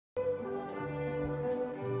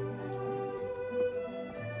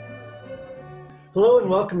Hello and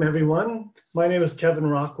welcome everyone. My name is Kevin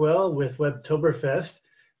Rockwell with Webtoberfest,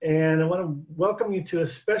 and I want to welcome you to a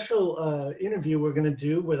special interview we're going to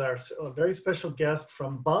do with our very special guest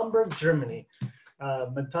from Bamberg, Germany.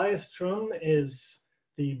 Matthius Trum is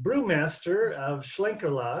the brewmaster of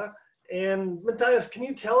Shlenkerla. And Matthius, can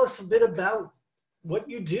you tell us a bit about what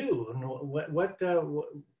you do and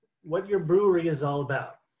what your brewery is all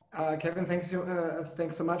about? Kevin, thanks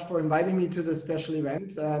so much for inviting me to this special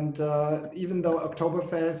event. And even though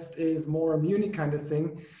Oktoberfest is more a Munich kind of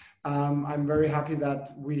thing, I'm very happy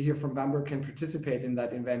that we here from Bamberg can participate in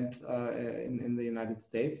that event in the United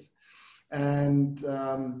States. And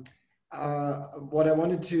what I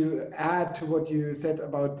wanted to add to what you said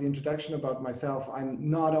about the introduction about myself, I'm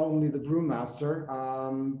not only the brewmaster,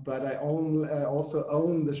 but I also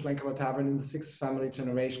own the Shlenkerla Tavern in the sixth family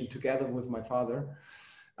generation together with my father.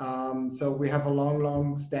 So we have a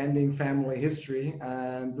long standing family history,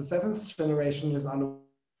 and the seventh generation is on.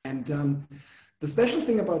 And the special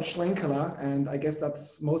thing about Shlenkerla, and I guess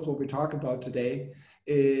that's most what we talk about today,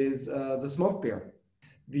 is the smoke beer.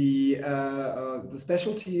 The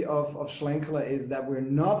specialty of Shlenkerla is that we're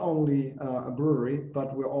not only a brewery,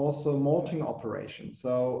 but we're also a malting operation.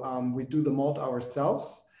 So we do the malt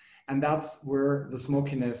ourselves, and that's where the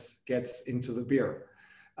smokiness gets into the beer.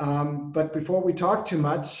 But before we talk too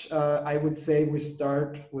much, I would say we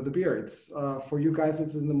start with a beer. It's for you guys,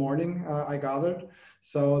 it's in the morning, I gathered.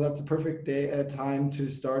 So that's a perfect time to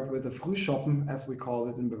start with a Frühschoppen, as we call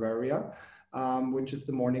it in Bavaria, which is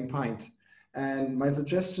the morning pint. And my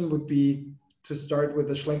suggestion would be to start with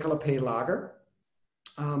the Shlenkerla Pale Lager.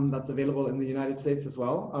 That's available in the United States as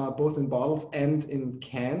well, both in bottles and in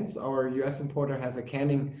cans. Our US importer has a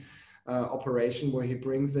canning operation where he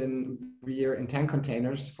brings in beer in tank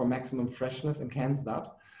containers for maximum freshness and cans that.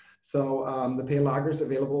 So the Pale Lager is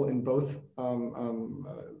available in both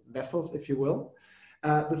vessels, if you will.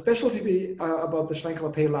 The specialty about the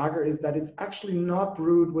Shlenkerla Pale Lager is that it's actually not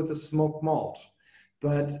brewed with a smoked malt,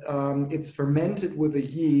 but it's fermented with a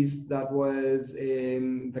yeast that was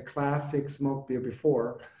in the classic smoked beer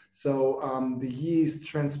before. So the yeast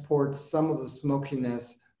transports some of the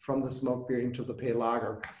smokiness from the smoked beer into the Pale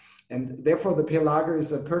Lager. And therefore, the Pale Lager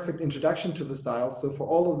is a perfect introduction to the style. So for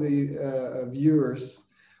all of the viewers,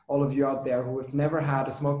 all of you out there who have never had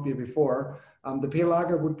a smoked beer before, the Pale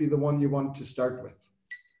Lager would be the one you want to start with.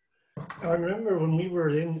 I remember when we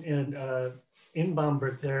were in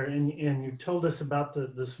Bamberg there, and you told us about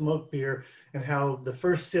the smoked beer and how the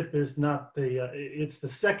first sip is not it's the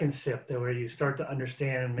second sip that where you start to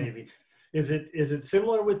understand maybe. Is it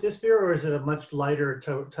similar with this beer, or is it a much lighter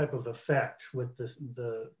type of effect with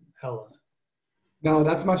the Hellas? No,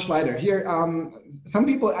 that's much lighter. Here, some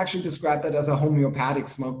people actually describe that as a homeopathic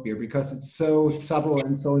smoke beer because it's so subtle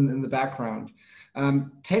and so in the background.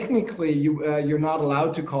 Technically, you're not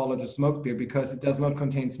allowed to call it a smoke beer because it does not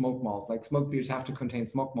contain smoke malt. Like smoke beers have to contain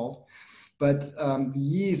smoke malt. But the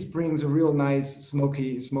yeast brings a real nice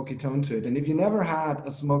smoky tone to it. And if you never had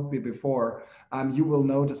a smoked beer before, you will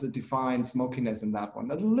notice a defined smokiness in that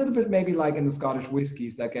one. A little bit maybe like in the Scottish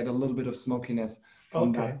whiskies that get a little bit of smokiness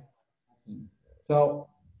from that. So,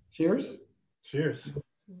 cheers. Cheers.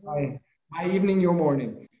 My evening, your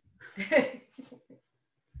morning.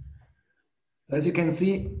 As you can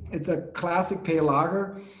see, it's a classic pale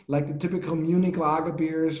lager, like the typical Munich lager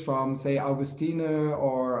beers from, say, Augustiner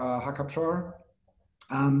or Hackabschor.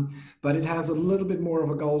 But it has a little bit more of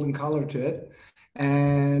a golden color to it,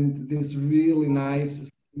 and this really nice,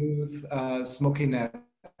 smooth smokiness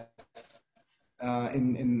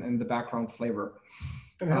in the background flavor.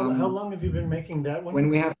 And how long have you been making that one? When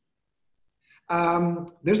we have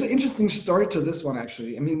there's an interesting story to this one,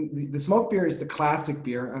 actually. I mean, the smoke beer is the classic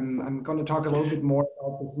beer, and I'm going to talk a little bit more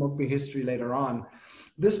about the smoke beer history later on.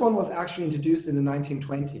 This one was actually introduced in the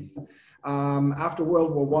 1920s. After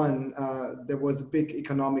World War I, there was a big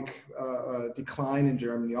economic decline in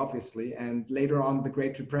Germany, obviously, and later on, the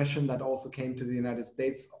Great Depression that also came to the United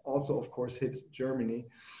States also, of course, hit Germany.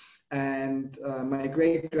 And my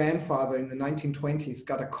great-grandfather in the 1920s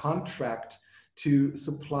got a contract to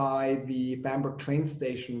supply the Bamberg train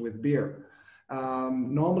station with beer.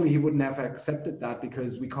 Normally, he wouldn't have accepted that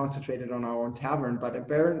because we concentrated on our own tavern, but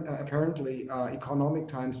apparently economic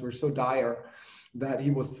times were so dire that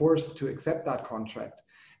he was forced to accept that contract.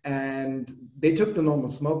 And they took the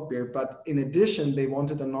normal smoke beer, but in addition, they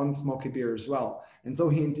wanted a non-smoky beer as well. And so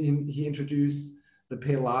he introduced the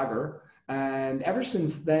Pale Lager. And ever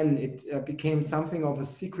since then, it became something of a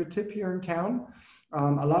secret tip here in town.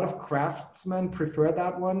 A lot of craftsmen prefer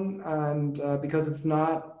that one, and because it's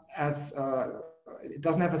not as, it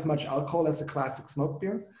doesn't have as much alcohol as a classic smoke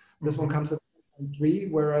beer. This one comes at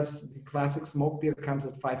 5.3, whereas the classic smoke beer comes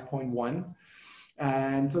at 5.1.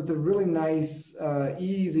 And so it's a really nice,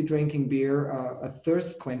 easy drinking beer, a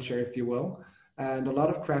thirst quencher, if you will. And a lot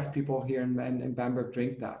of craft people here in Bamberg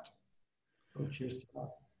drink that. So cheers to that.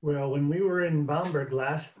 Well, when we were in Bamberg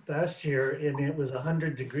last year and it was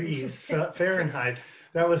 100 degrees Fahrenheit,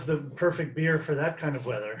 that was the perfect beer for that kind of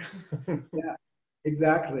weather. Yeah,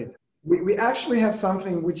 exactly. We actually have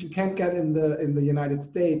something which you can't get in the United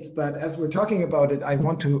States, but as we're talking about it, I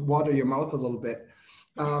want to water your mouth a little bit.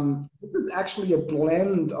 This is actually a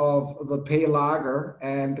blend of the pale lager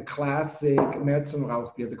and the classic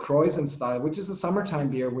Märzenrauch beer, the Kreuzen style, which is a summertime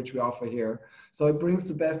beer which we offer here. So it brings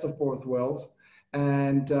the best of both worlds.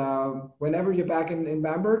 And whenever you're back in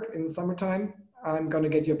Bamberg in the summertime, I'm going to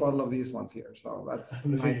get you a bottle of these ones here. So that's a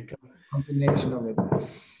nice combination of it.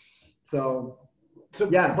 So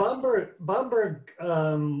yeah, Bamberg,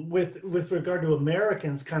 with regard to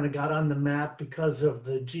Americans, kind of got on the map because of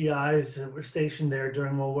the GIs that were stationed there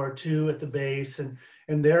during World War II at the base, and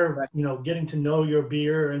they're right. you know, getting to know your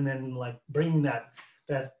beer and then like bringing that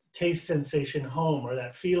taste sensation home, or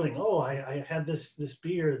that feeling. Oh, I had this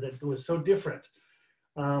beer that was so different.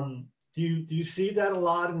 Do you see that a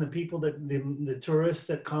lot in the people the tourists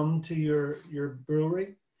that come to your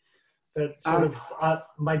brewery? That sort of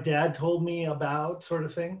my dad told me about, sort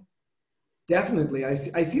of thing? Definitely. I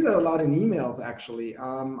see that a lot in emails, actually.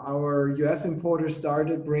 Our US importer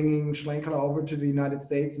started bringing Shlenkerla over to the United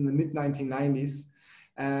States in the mid-1990s.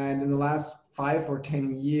 And in the last 5 or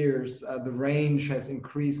 10 years, the range has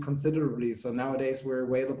increased considerably. So nowadays we're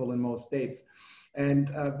available in most states. And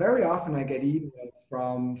very often I get emails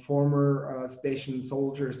from former stationed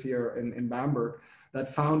soldiers here in Bamberg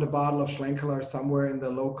that found a bottle of Shlenkerla somewhere in the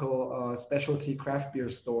local specialty craft beer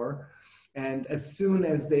store. And as soon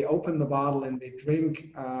as they open the bottle and they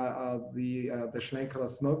drink the Shlenkerla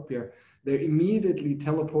smoke beer, they're immediately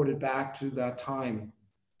teleported back to that time.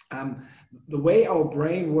 The way our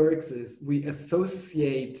brain works is we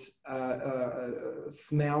associate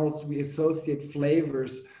smells, we associate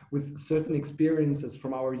flavors with certain experiences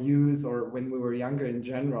from our youth or when we were younger in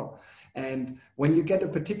general. And when you get a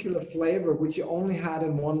particular flavor which you only had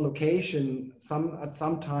in one location,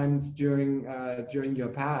 sometimes during your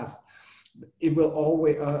past, it will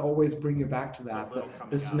always bring you back to that.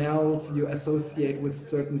 The smells you associate with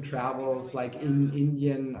certain travels, like in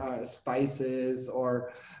Indian spices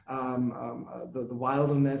or the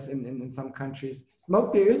wilderness in some countries.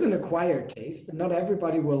 Smoke beer is an acquired taste, and not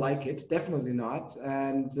everybody will like it, definitely not.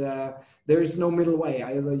 And there is no middle way.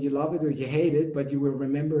 Either you love it or you hate it, but you will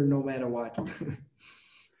remember no matter what.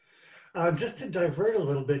 Just to divert a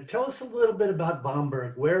little bit, tell us a little bit about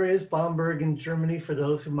Bamberg. Where is Bamberg in Germany for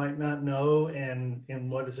those who might not know, and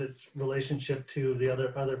what is its relationship to the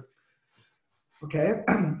other? Okay,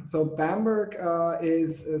 so Bamberg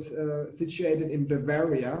is situated in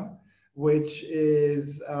Bavaria, which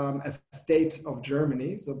is a state of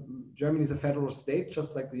Germany. So Germany is a federal state,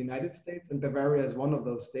 just like the United States, and Bavaria is one of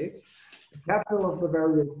those states. The capital of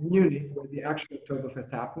Bavaria is Munich, where the actual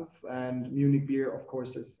Oktoberfest happens, and Munich beer, of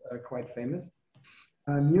course, is quite famous.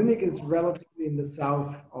 Munich is relatively in the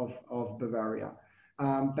south of Bavaria.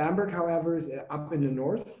 Bamberg, however, is up in the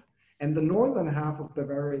north. And the northern half of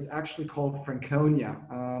Bavaria is actually called Franconia.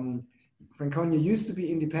 Franconia used to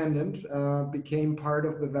be independent, became part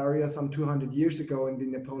of Bavaria some 200 years ago in the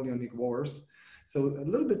Napoleonic Wars. So a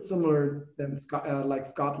little bit similar than like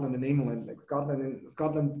Scotland and England. Like Scotland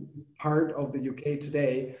is part of the UK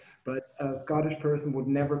today, but a Scottish person would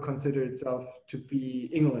never consider itself to be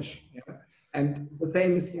English. Yeah? And the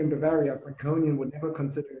same is here in Bavaria. Franconian would never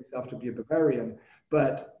consider itself to be a Bavarian,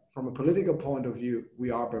 but from a political point of view,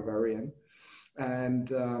 we are Bavarian.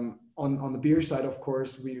 And on the beer side, of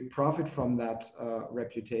course, we profit from that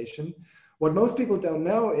reputation. What most people don't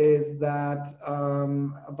know is that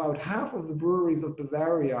about half of the breweries of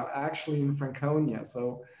Bavaria are actually in Franconia.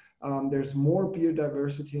 So there's more beer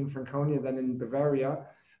diversity in Franconia than in Bavaria.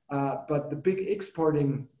 But the big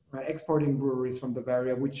exporting breweries from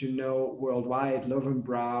Bavaria, which you know worldwide,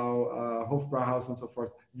 Löwenbräu, Hofbrauhaus, and so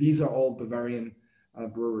forth, these are all Bavarian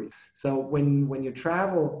breweries. So when you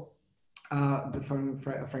travel from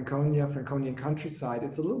Franconian countryside,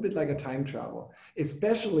 it's a little bit like a time travel,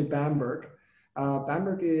 especially Bamberg.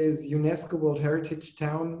 Bamberg is UNESCO World Heritage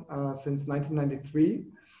Town since 1993.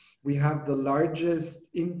 We have the largest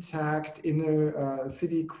intact inner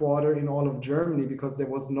city quarter in all of Germany because there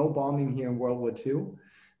was no bombing here in World War II.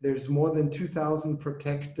 There's more than 2,000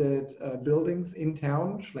 protected buildings in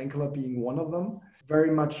town, Shlenkerla being one of them.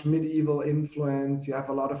 Very much medieval influence. You have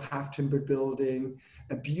a lot of half-timbered building,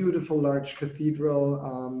 a beautiful large cathedral,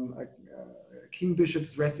 a King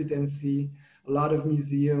Bishop's residency, a lot of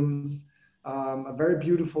museums, a very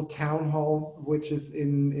beautiful town hall, which is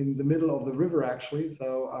in the middle of the river actually.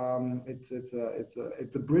 So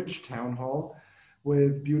it's a bridge town hall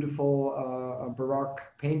with beautiful Baroque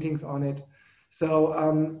paintings on it.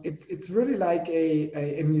 So it's really like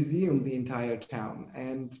a museum, the entire town.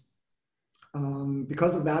 And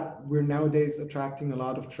because of that, we're nowadays attracting a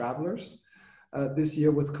lot of travelers. This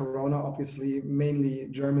year with Corona, obviously, mainly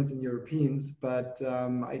Germans and Europeans, but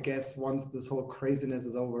I guess once this whole craziness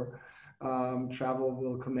is over, travel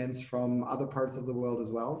will commence from other parts of the world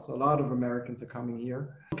as well. So a lot of Americans are coming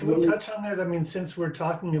here. Can we touch on that? I mean, since we're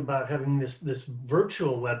talking about having this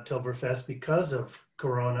virtual Webtoberfest because of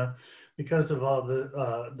Corona, because of all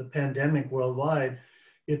the pandemic worldwide,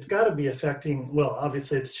 it's got to be affecting, well,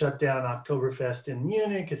 obviously it's shut down Oktoberfest in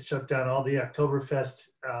Munich, it's shut down all the Oktoberfest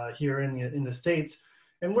here in the States,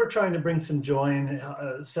 and we're trying to bring some joy and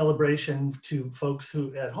celebration to folks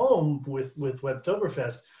who at home with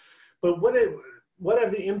Webtoberfest. But what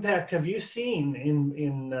have the impact have you seen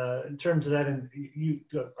in terms of that? And you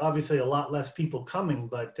obviously a lot less people coming,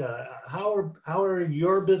 but how are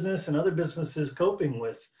your business and other businesses coping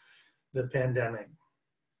with the pandemic?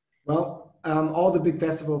 Well, all the big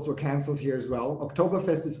festivals were canceled here as well.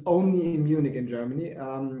 Oktoberfest is only in Munich in Germany.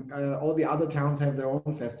 All the other towns have their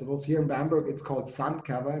own festivals. Here in Bamberg, it's called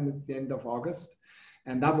Sandcover, and it's the end of August.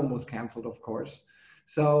 And that one was canceled, of course.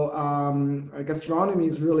 So gastronomy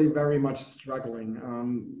is really very much struggling.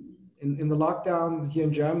 In the lockdown here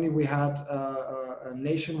in Germany, we had a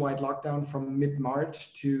nationwide lockdown from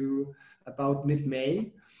mid-March to about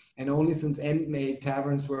mid-May. And only since end May,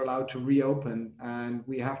 taverns were allowed to reopen, and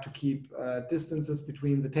we have to keep distances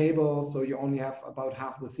between the tables, so you only have about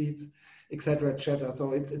half the seats, et cetera, et cetera.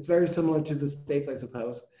 So it's very similar to the States, I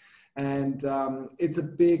suppose. And it's a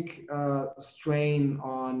big strain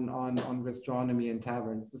on gastronomy and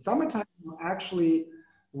taverns. The summertime actually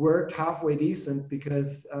worked halfway decent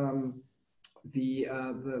because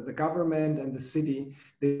the government and the city,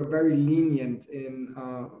 they were very lenient in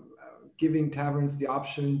giving taverns the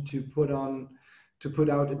option to put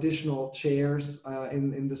out additional chairs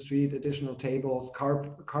in the street, additional tables.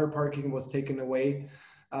 Car parking was taken away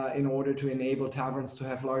in order to enable taverns to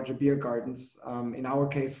have larger beer gardens. In our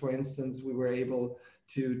case, for instance, we were able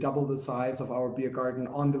to double the size of our beer garden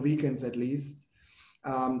on the weekends at least,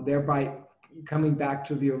 thereby coming back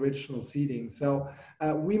to the original seating. So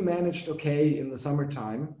we managed okay in the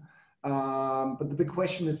summertime. But the big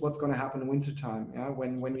question is what's going to happen in wintertime. Yeah?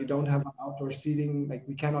 When you don't have outdoor seating, like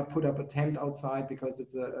we cannot put up a tent outside because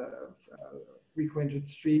it's a frequented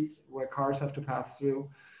street where cars have to pass through.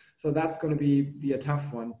 So that's going to be a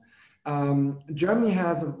tough one. Germany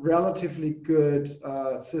has a relatively good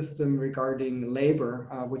system regarding labor,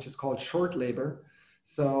 which is called short labor.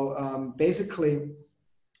 So basically,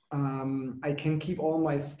 I can keep all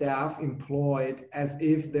my staff employed as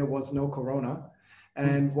if there was no Corona.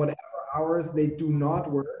 And whatever hours they do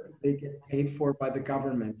not work, they get paid for by the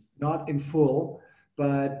government, not in full,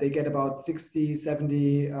 but they get about 60,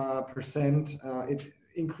 70%. It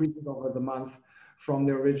increases over the month from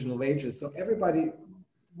their original wages. So everybody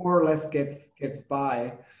more or less gets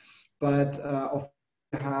by, but of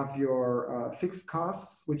you have your fixed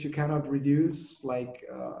costs, which you cannot reduce, like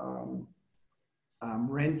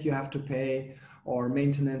rent you have to pay or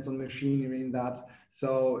maintenance on machinery and that.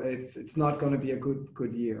 So it's not going to be a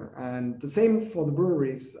good year. And the same for the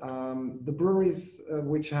breweries. The breweries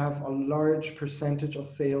which have a large percentage of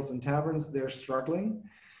sales in taverns, they're struggling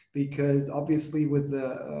because obviously with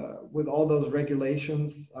all those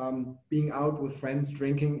regulations, being out with friends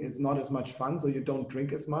drinking is not as much fun. So you don't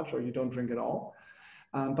drink as much or you don't drink at all.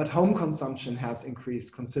 But home consumption has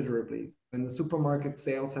increased considerably. And the supermarket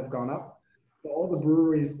sales have gone up. All the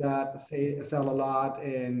breweries that sell a lot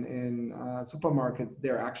in supermarkets,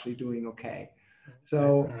 they're actually doing okay.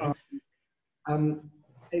 So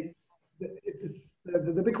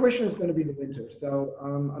the big question is going to be the winter. So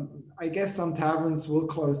I guess some taverns will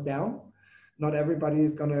close down. Not everybody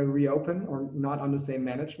is going to reopen, or not under the same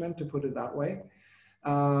management, to put it that way.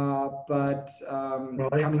 Well,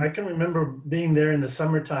 I can remember being there in the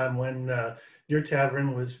summertime when your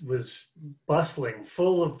tavern was bustling,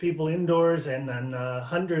 full of people indoors, and then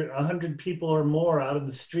 100 people or more out in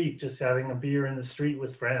the street, just having a beer in the street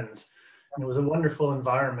with friends. And it was a wonderful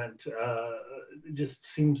environment. It just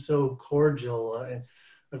seemed so cordial, and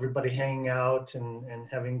everybody hanging out and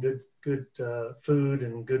having good food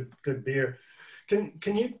and good beer.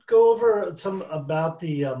 Can you go over some about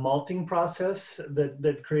the malting process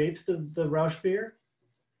that creates the Rausch beer?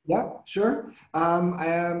 Yeah, sure.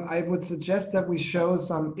 I would suggest that we show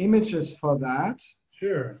some images for that.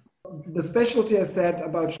 Sure. the specialty I said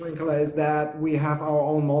about Shlenkerla is that we have our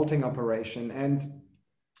own malting operation. And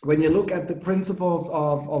when you look at the principles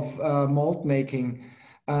of malt making,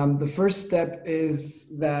 the first step is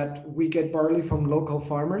that we get barley from local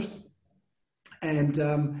farmers,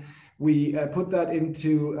 and we put that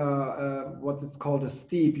into what is called a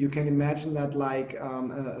steep. You can imagine that like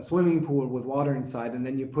a swimming pool with water inside, and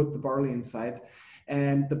then you put the barley inside.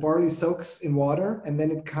 And the barley soaks in water, and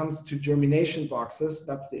then it comes to germination boxes.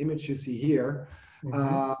 That's the image you see here.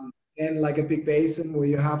 And like a big basin where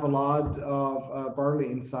you have a lot of barley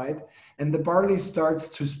inside. And the barley starts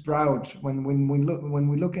to sprout. When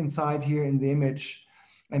we look inside here in the image,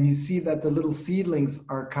 and you see that the little seedlings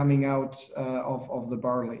are coming out of the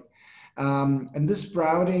barley. And this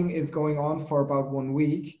sprouting is going on for about 1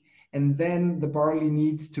 week. And then the barley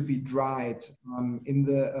needs to be dried. In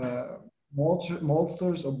the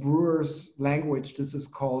maltsters or brewers language, this is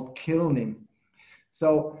called kilning.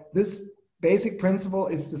 So this basic principle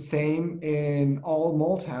is the same in all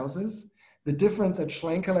malt houses. The difference at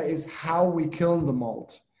Shlenkerla is how we kiln the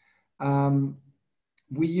malt.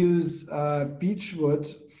 We use beechwood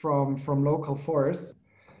from local forests.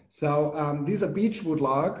 So these are beechwood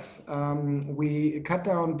logs. We cut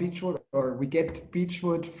down beechwood, or we get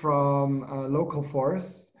beechwood from local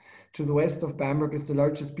forests. To the west of Bamberg is the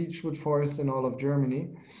largest beechwood forest in all of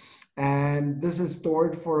Germany. And this is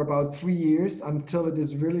stored for about 3 years until it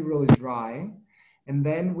is really, really dry. And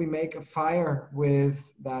then we make a fire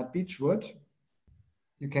with that beechwood.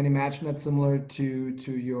 You can imagine it similar to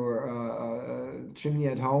your chimney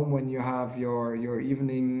at home when you have your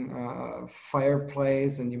evening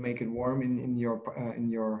fireplace and you make it warm in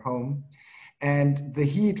your home. And the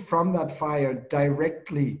heat from that fire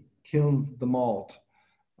directly kilns the malt.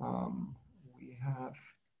 We have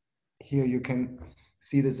here, you can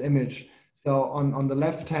see this image. So on the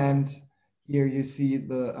left hand here you see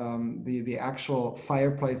the actual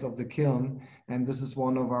fireplace of the kiln, and this is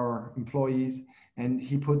one of our employees, and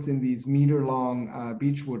he puts in these meter-long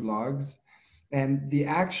beechwood logs, and the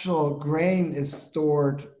actual grain is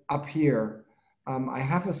stored up here. I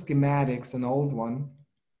have a schematics, an old one.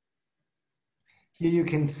 Here you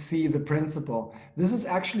can see the principle. This is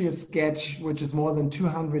actually a sketch which is more than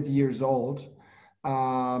 200 years old,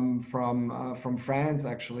 from France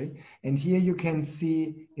actually. And here you can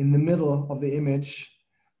see in the middle of the image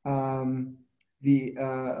the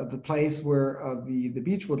place where the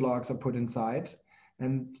beechwood logs are put inside.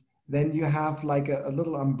 And then you have like a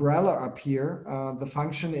little umbrella up here. The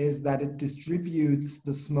function is that it distributes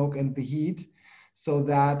the smoke and the heat so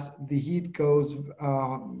that the heat goes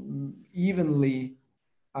evenly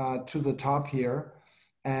to the top here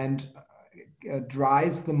and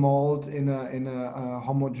dries the malt in a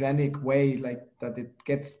homogenic way, like that it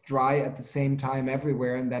gets dry at the same time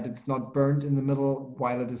everywhere and that it's not burnt in the middle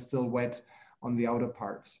while it is still wet on the outer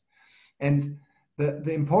parts. And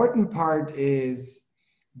the important part is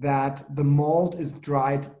that the malt is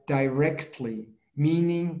dried directly,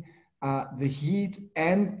 meaning the heat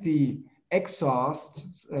and the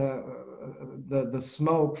exhaust, the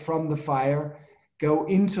smoke from the fire, go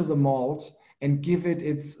into the malt and give it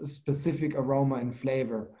its specific aroma and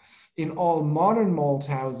flavor. In all modern malt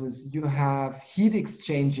houses, you have heat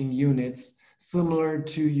exchanging units similar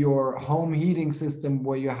to your home heating system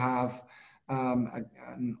where you have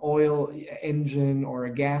an oil engine or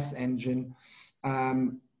a gas engine.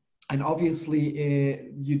 And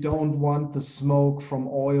obviously, you don't want the smoke from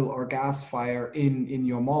oil or gas fire in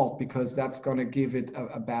your malt because that's going to give it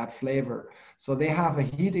a bad flavor. So they have a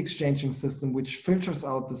heat exchanging system which filters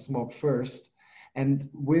out the smoke first. And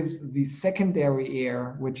with the secondary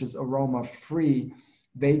air, which is aroma free,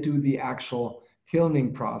 they do the actual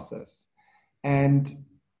kilning process. And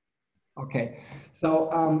okay, so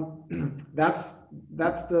that's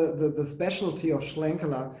the specialty of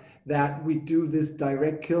Shlenkerla, that we do this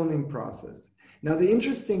direct kilning process. Now, the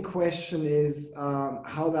interesting question is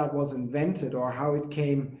how that was invented or how it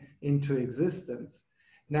came into existence.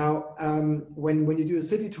 Now, when you do a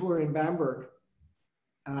city tour in Bamberg,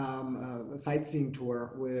 a sightseeing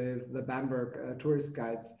tour with the Bamberg tourist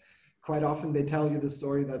guides, quite often they tell you the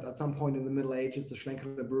story that at some point in the Middle Ages, the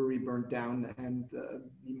Shlenkerla brewery burnt down and the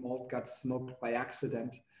malt got smoked by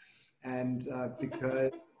accident. And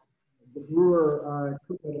because the brewer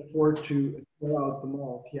could not afford to throw out the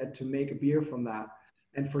malt, he had to make a beer from that.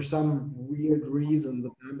 And for some weird reason,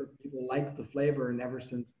 the Bamberg people liked the flavor, and ever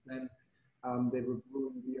since then, they were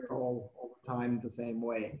brewing beer all the time the same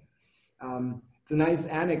way. It's a nice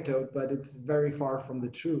anecdote, but it's very far from the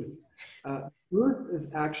truth. Truth is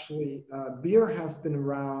actually, beer has been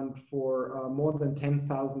around for more than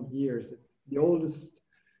 10,000 years. It's the oldest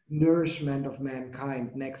nourishment of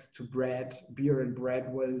mankind next to bread. Beer and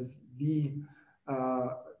bread was the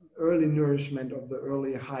early nourishment of the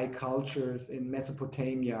early high cultures in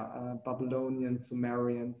Mesopotamia, Babylonians,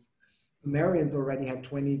 Sumerians. Sumerians already had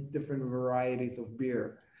 20 different varieties of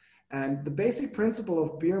beer. And the basic principle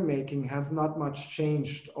of beer making has not much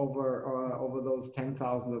changed over those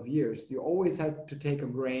 10,000 of years. You always had to take a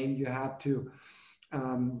grain, you had to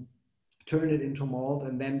turn it into malt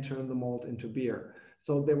and then turn the malt into beer.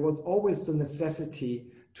 So there was always the necessity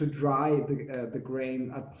to dry the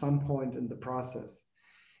grain at some point in the process.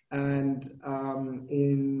 And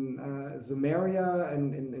in Sumeria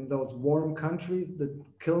and in those warm countries, the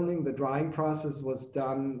kilning, the drying process was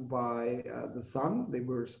done by the sun. They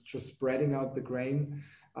were just spreading out the grain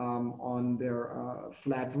on their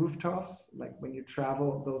flat rooftops. Like when you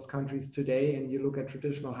travel those countries today and you look at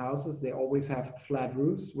traditional houses, they always have flat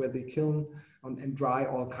roofs where they kiln and dry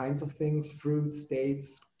all kinds of things, fruits,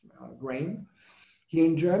 dates, grain. Here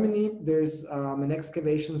in Germany, there's an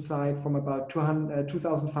excavation site from about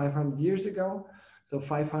 2,500 years ago, so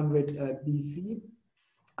 500 BC.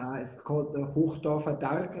 It's called the Hochdorfer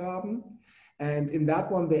Dargraben. And in that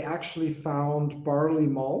one, they actually found barley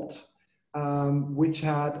malt, which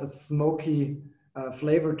had a smoky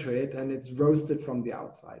flavor to it, and it's roasted from the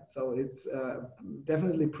outside. So it's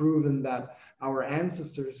definitely proven that our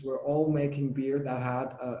ancestors were all making beer that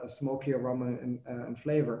had a smoky aroma and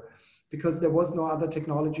flavor, because there was no other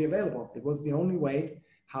technology available. It was the only way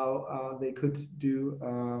how they could do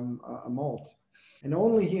a malt. And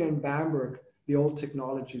only here in Bamberg, the old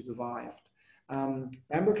technology survived.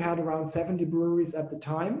 Bamberg had around 70 breweries at the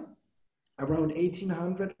time. Around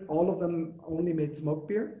 1800, all of them only made smoke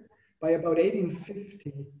beer. By about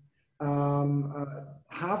 1850,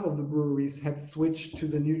 half of the breweries had switched to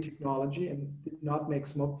the new technology and did not make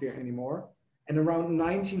smoke beer anymore. And around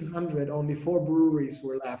 1900, only 4 breweries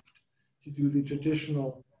were left to do the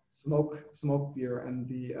traditional smoke beer, and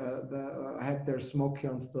had their smoke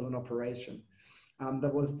kiln still in operation.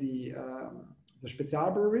 That was the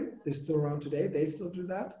Spezial Brewery. They're still around today. They still do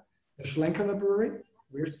that. The Shlenkerla Brewery,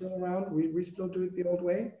 we're still around. We still do it the old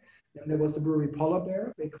way. Then there was the brewery Polar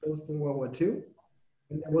Bear. They closed in World War II.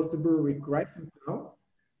 And there was the brewery Greifenau.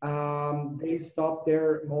 They stopped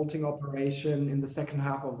their malting operation in the second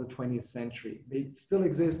half of the 20th century. They still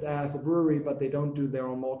exist as a brewery, but they don't do their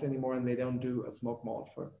own malt anymore, and they don't do a smoked malt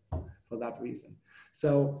for that reason.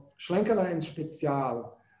 So Shlenkerla and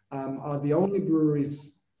Spezial are the only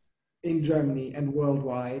breweries in Germany and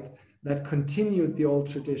worldwide that continued the old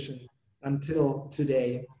tradition until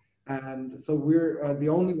today. And so we're the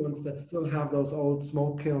only ones that still have those old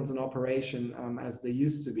smoke kilns in operation as they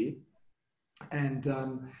used to be. And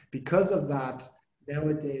because of that,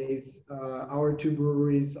 nowadays, our 2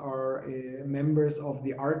 breweries are members of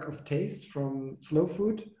the Ark of Taste from Slow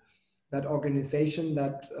Food, that organization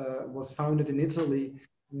that was founded in Italy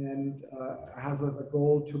and has as a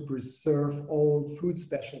goal to preserve old food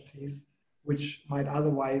specialties, which might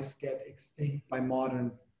otherwise get extinct by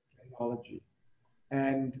modern technology.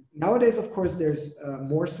 And nowadays, of course, there's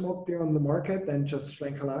more smoked beer on the market than just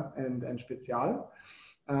Shlenkerla and Spezial.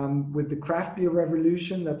 With the craft beer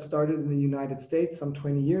revolution that started in the United States some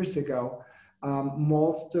 20 years ago,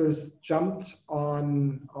 maltsters jumped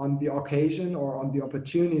on the occasion or on the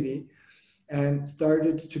opportunity and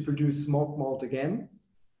started to produce smoked malt again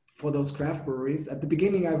for those craft breweries. At the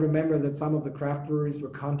beginning, I remember that some of the craft breweries were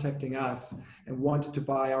contacting us and wanted to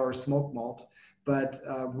buy our smoked malt, but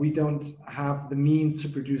we don't have the means to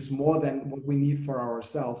produce more than what we need for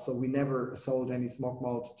ourselves. So we never sold any smoked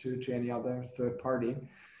malt to any other third party.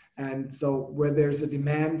 And so where there's a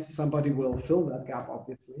demand, somebody will fill that gap,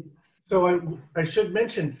 obviously. So I should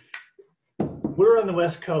mention, we're on the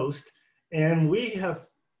West Coast, and we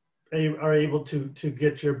are able to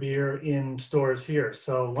get your beer in stores here.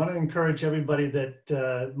 So I want to encourage everybody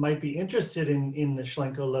that might be interested in the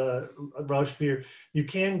Shlenkerla Rausch beer. You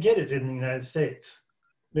can get it in the United States.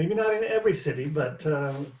 Maybe not in every city, but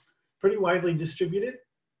pretty widely distributed.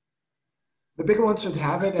 The bigger ones should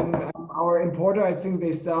have it, and our importer, I think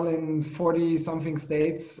they sell in 40 something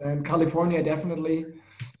states, and California definitely,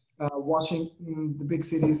 Washington, the big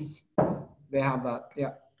cities, they have that,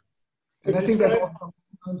 yeah. And I think there's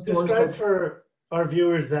also describe for our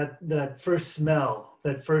viewers that first smell,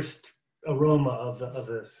 that first aroma of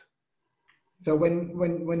this. So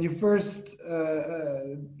when you first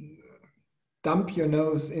dump your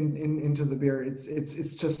nose into the beer,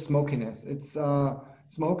 it's just smokiness. It's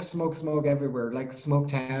smoke everywhere, like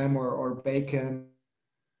smoked ham or bacon.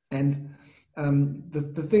 And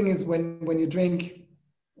the thing is, when you drink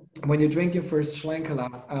your first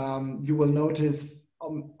Shlenkerla, you will notice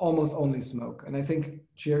almost only smoke. And I think,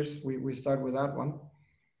 cheers, we start with that one.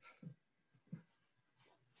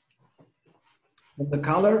 The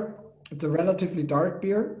color, it's a relatively dark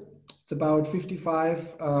beer. It's about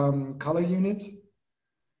 55 color units.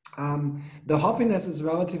 The hoppiness is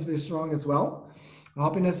relatively strong as well. The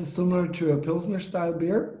hoppiness is similar to a Pilsner style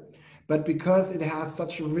beer, but because it has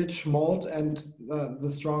such a rich malt and the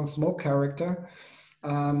strong smoke character,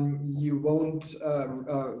 you won't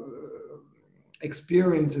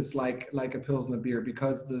experience it like a Pilsner beer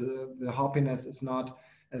because the hoppiness is not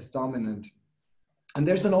as dominant. And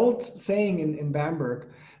there's an old saying in Bamberg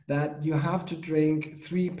that you have to drink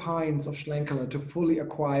 3 pints of Shlenkerla to fully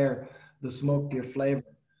acquire the smoke beer flavor.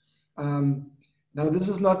 Now, this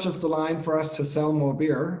is not just a line for us to sell more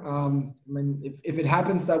beer. I mean, if it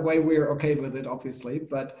happens that way, we're okay with it, obviously.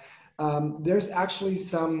 But there's actually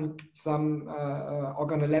some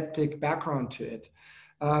organoleptic background to it.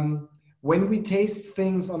 When we taste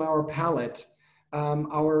things on our palate,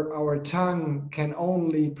 our tongue can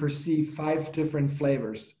only perceive 5 different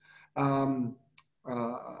flavors.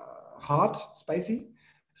 Hot, spicy,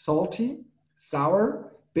 salty,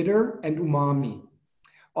 sour, bitter, and umami.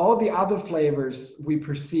 All the other flavors we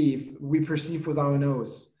perceive with our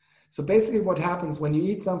nose. So basically what happens when you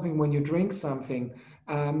eat something, when you drink something,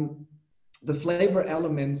 the flavor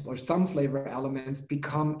elements or some flavor elements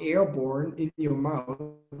become airborne in your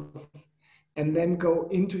mouth and then go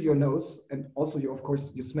into your nose. And also, of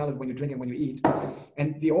course, you smell it when you drink and when you eat.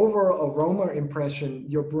 And the overall aroma impression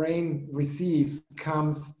your brain receives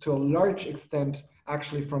comes to a large extent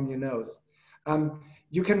actually from your nose.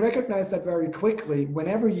 You can recognize that very quickly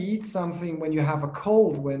whenever you eat something, when you have a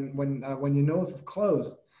cold, when your nose is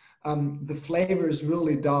closed, the flavor is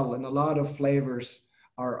really dull and a lot of flavors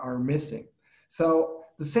are missing. So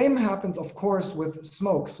the same happens, of course, with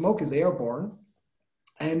smoke. Smoke is airborne.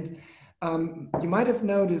 And you might have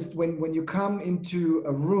noticed when you come into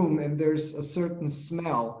a room and there's a certain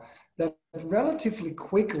smell, that relatively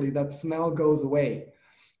quickly that smell goes away.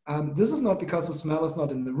 This is not because the smell is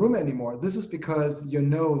not in the room anymore. This is because your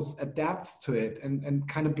nose adapts to it and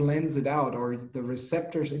kind of blends it out, or the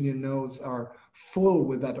receptors in your nose are full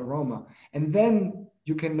with that aroma. And then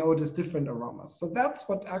you can notice different aromas. So that's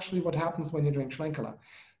what happens when you drink Shlenkerla.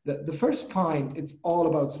 The first pint, it's all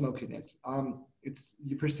about smokiness.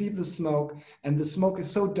 You perceive the smoke, and the smoke is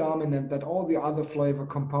so dominant that all the other flavor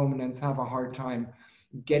components have a hard time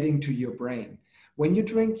getting to your brain. When you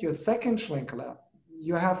drink your second Shlenkerla,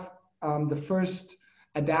 you have the first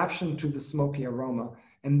adaptation to the smoky aroma,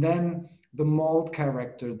 and then the malt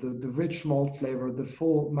character, the rich malt flavor, the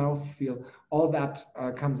full mouthfeel, all that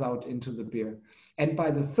comes out into the beer. And by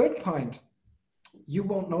the third pint, you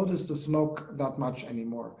won't notice the smoke that much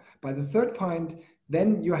anymore. By the third pint,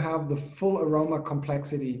 then you have the full aroma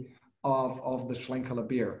complexity of the Shlenkerla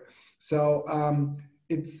beer. So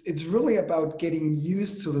it's really about getting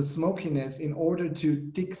used to the smokiness in order to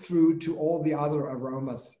dig through to all the other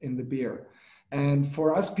aromas in the beer. And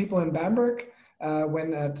for us people in Bamberg,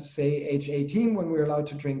 when at say age 18, when we're allowed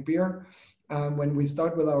to drink beer, when we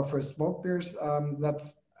start with our first smoke beers,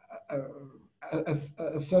 that's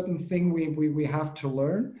a certain thing we have to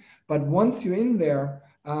learn. But once you're in there,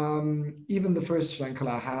 even the first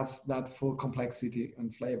Shlenkerla has that full complexity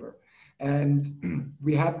and flavor. And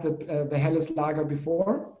we had the Helles Lager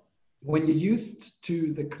before. When you're used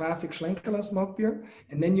to the classic Shlenkerla smoke beer,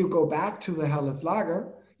 and then you go back to the Helles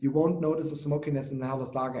Lager, you won't notice the smokiness in the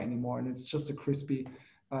Helles Lager anymore, and it's just a crispy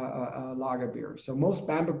lager beer. So most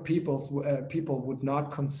Bamberg people would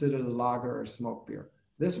not consider the lager a smoke beer.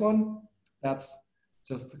 This one, that's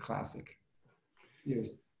just the classic. Cheers.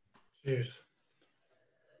 Cheers.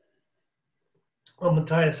 Well,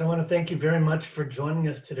 Matthias, I want to thank you very much for joining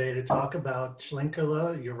us today to talk about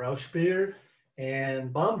Shlenkerla, your Rausch beer,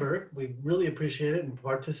 and Bamberg. We really appreciate it, and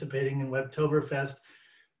participating in Webtoberfest.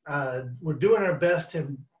 We're doing our best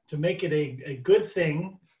to make it a good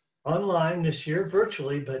thing online this year,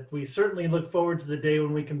 virtually, but we certainly look forward to the day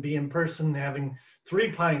when we can be in person, having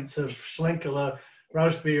 3 pints of Shlenkerla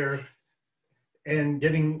Rausch beer and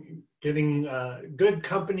getting good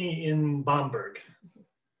company in Bamberg.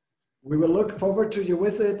 We will look forward to your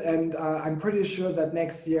visit, and I'm pretty sure that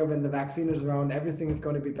next year when the vaccine is around, everything is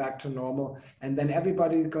going to be back to normal, and then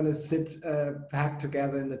everybody's going to sit packed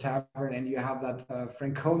together in the tavern, and you have that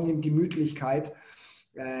Franconian Gemütlichkeit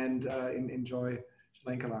and enjoy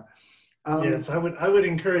Shlenkerla. Yes, I would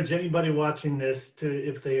encourage anybody watching this to,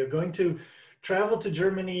 if they are going to travel to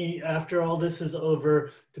Germany after all this is over,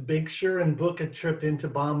 to make sure and book a trip into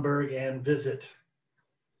Bamberg and visit.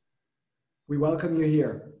 We welcome you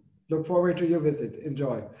here. Look forward to your visit.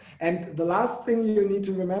 Enjoy. And the last thing you need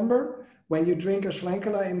to remember, when you drink a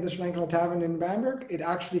Shlenkerla in the Shlenkerla Tavern in Bamberg, it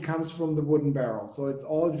actually comes from the wooden barrel. So it's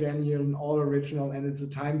all genuine, all original, and it's a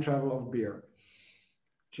time travel of beer.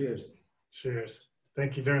 Cheers. Cheers.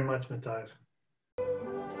 Thank you very much, Matthias.